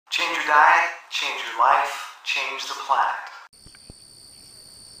Change your diet, change your life, change the planet.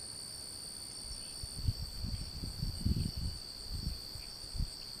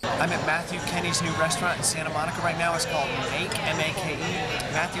 I'm at Matthew Kenney's new restaurant in Santa Monica right now. It's called M.A.K.E,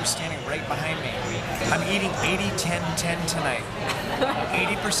 M-A-K-E. Matthew's standing right behind me. I'm eating 80-10-10 tonight.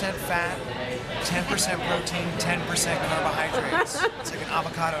 80% fat, 10% protein, 10% carbohydrates. It's like an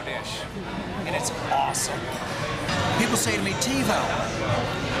avocado dish, and it's awesome. People say to me, TiVo,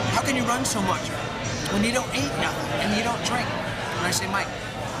 how can you run so much when you don't eat nothing and you don't drink? And I say, Mike,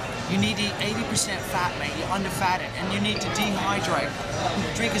 you need to eat 80% fat, mate. You're underfatted, and you need to dehydrate.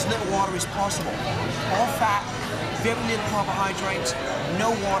 Drink as little water as possible. All fat, very little carbohydrates,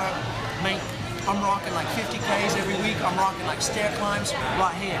 no water. Mate, I'm rocking like 50 Ks every week. I'm rocking like stair climbs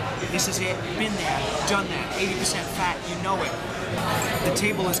right here. This is it. Been there, done that. 80% fat, you know it. The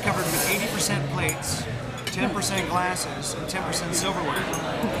table is covered with 80% plates, 10% glasses, and 10% silverware.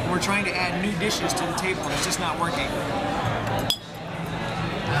 And we're trying to add new dishes to the table, and it's just not working.